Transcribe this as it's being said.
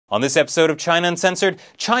On this episode of China Uncensored,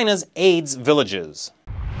 China's AIDS villages.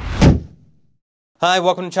 Hi,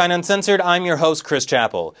 welcome to China Uncensored. I'm your host, Chris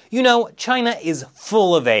Chappell. You know, China is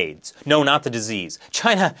full of AIDS. No, not the disease.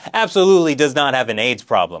 China absolutely does not have an AIDS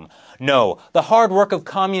problem. No, the hard work of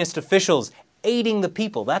communist officials aiding the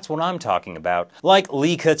people, that's what I'm talking about. Like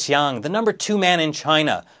Li Keqiang, the #2 man in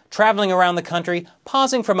China, traveling around the country,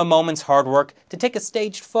 pausing from a moment's hard work to take a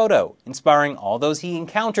staged photo, inspiring all those he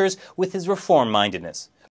encounters with his reform-mindedness.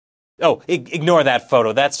 Oh, ignore that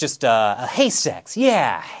photo. That's just haystacks.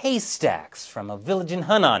 Yeah, haystacks from a village in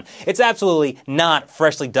Henan. It's absolutely not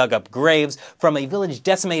freshly dug up graves from a village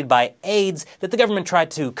decimated by AIDS that the government tried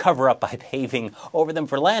to cover up by paving over them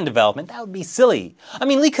for land development. That would be silly. I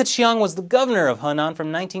mean, Li Keqiang was the governor of Henan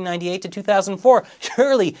from 1998 to 2004.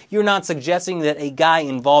 Surely you're not suggesting that a guy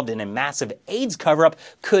involved in a massive AIDS cover-up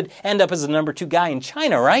could end up as the #2 guy in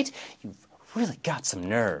China, right? You've really got some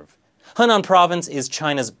nerve. Henan province is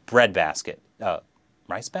China's breadbasket.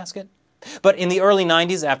 Rice basket? But in the early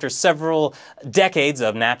 90s, after several decades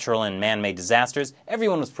of natural and man-made disasters,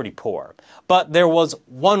 everyone was pretty poor. But there was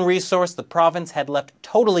one resource the province had left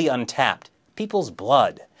totally untapped: people's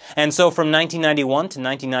blood. And so from 1991 to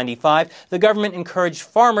 1995, the government encouraged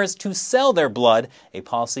farmers to sell their blood, a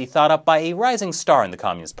policy thought up by a rising star in the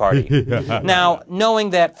Communist Party. Now, knowing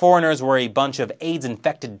that foreigners were a bunch of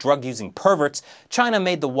AIDS-infected drug-using perverts, China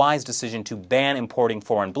made the wise decision to ban importing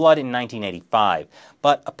foreign blood in 1985.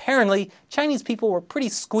 But apparently, Chinese people were pretty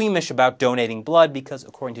squeamish about donating blood because,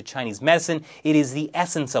 according to Chinese medicine, it is the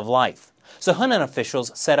essence of life. So Henan officials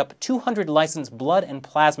set up 200 licensed blood and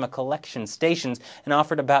plasma collection stations and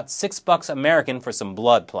offered about $6 American for some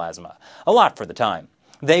blood plasma. A lot for the time.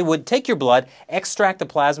 They would take your blood, extract the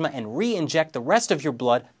plasma, and re-inject the rest of your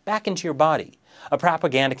blood back into your body. A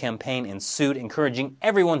propaganda campaign ensued, encouraging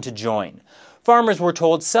everyone to join. Farmers were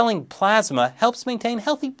told selling plasma helps maintain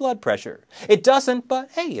healthy blood pressure. It doesn't,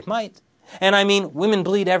 but hey, it might. And I mean, women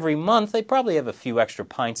bleed every month. They probably have a few extra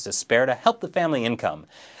pints to spare to help the family income.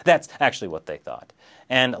 That's actually what they thought.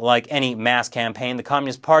 And like any mass campaign the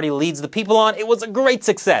Communist Party leads the people on, it was a great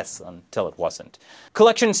success, until it wasn't.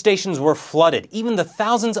 Collection stations were flooded, even the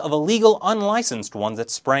thousands of illegal, unlicensed ones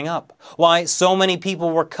that sprang up. Why, so many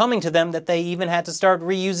people were coming to them that they even had to start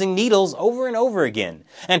reusing needles over and over again.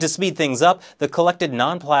 And to speed things up, the collected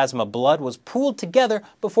non-plasma blood was pooled together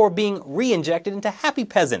before being re-injected into happy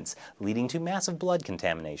peasants, leading to massive blood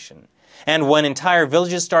contamination. And when entire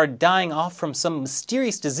villages started dying off from some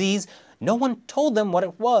mysterious disease, no one told them what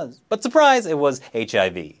it was. But surprise, it was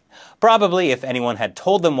HIV. Probably if anyone had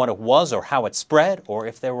told them what it was or how it spread, or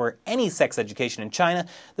if there were any sex education in China,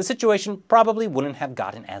 the situation probably wouldn't have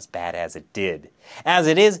gotten as bad as it did. As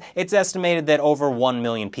it is, it's estimated that over 1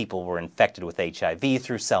 million people were infected with HIV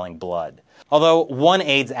through selling blood. Although one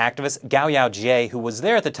AIDS activist, Yaojie, who was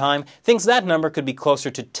there at the time, thinks that number could be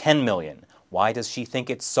closer to 10 million. Why does she think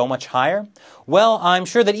it's so much higher? Well, I'm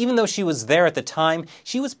sure that even though she was there at the time,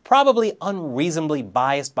 she was probably unreasonably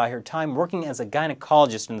biased by her time working as a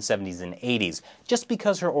gynecologist in the 70s and 80s, just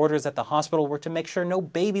because her orders at the hospital were to make sure no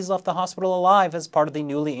babies left the hospital alive as part of the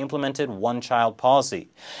newly implemented one-child policy.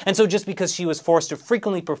 And so just because she was forced to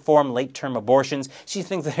frequently perform late-term abortions, she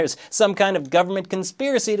thinks there's some kind of government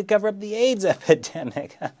conspiracy to cover up the AIDS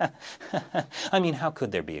epidemic. I mean, how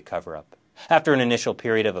could there be a cover-up? After an initial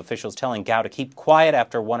period of officials telling Gao to keep quiet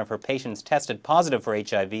after one of her patients tested positive for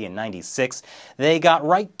HIV in '96, they got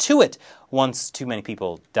right to it once too many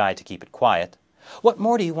people died to keep it quiet. What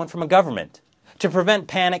more do you want from a government? To prevent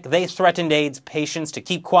panic, they threatened AIDS patients to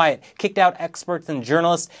keep quiet, kicked out experts and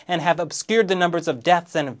journalists, and have obscured the numbers of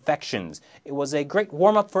deaths and infections. It was a great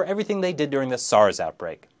warm-up for everything they did during the SARS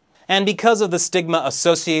outbreak. And because of the stigma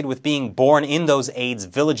associated with being born in those AIDS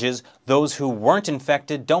villages, those who weren't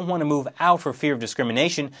infected don't want to move out for fear of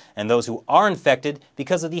discrimination, and those who are infected,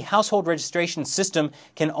 because of the household registration system,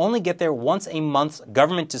 can only get their once-a-month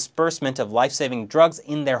government disbursement of life-saving drugs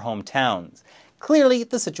in their hometowns. Clearly,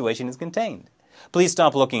 the situation is contained. Please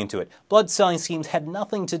stop looking into it. Blood-selling schemes had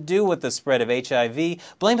nothing to do with the spread of HIV.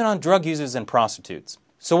 Blame it on drug users and prostitutes.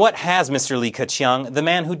 So what has Mr. Li Keqiang, the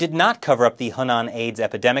man who did not cover up the Henan AIDS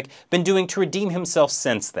epidemic, been doing to redeem himself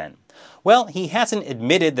since then? Well, he hasn't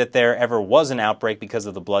admitted that there ever was an outbreak because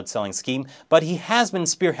of the blood-selling scheme, but he has been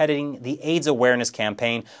spearheading the AIDS awareness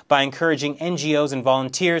campaign by encouraging NGOs and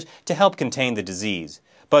volunteers to help contain the disease.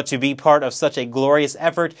 But to be part of such a glorious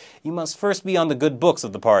effort, you must first be on the good books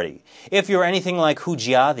of the party. If you're anything like Hu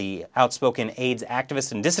Jia, the outspoken AIDS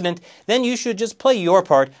activist and dissident, then you should just play your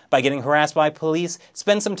part by getting harassed by police,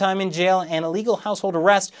 spend some time in jail, and illegal household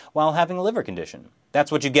arrest while having a liver condition.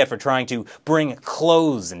 That's what you get for trying to bring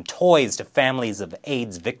clothes and toys to families of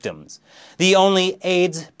AIDS victims. The only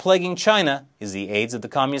AIDS plaguing China is the AIDS of the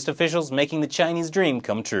communist officials making the Chinese dream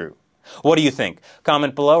come true. What do you think?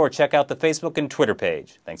 Comment below or check out the Facebook and Twitter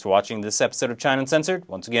page. Thanks for watching this episode of China Uncensored.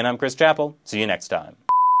 Once again, I'm Chris Chappell. See you next time.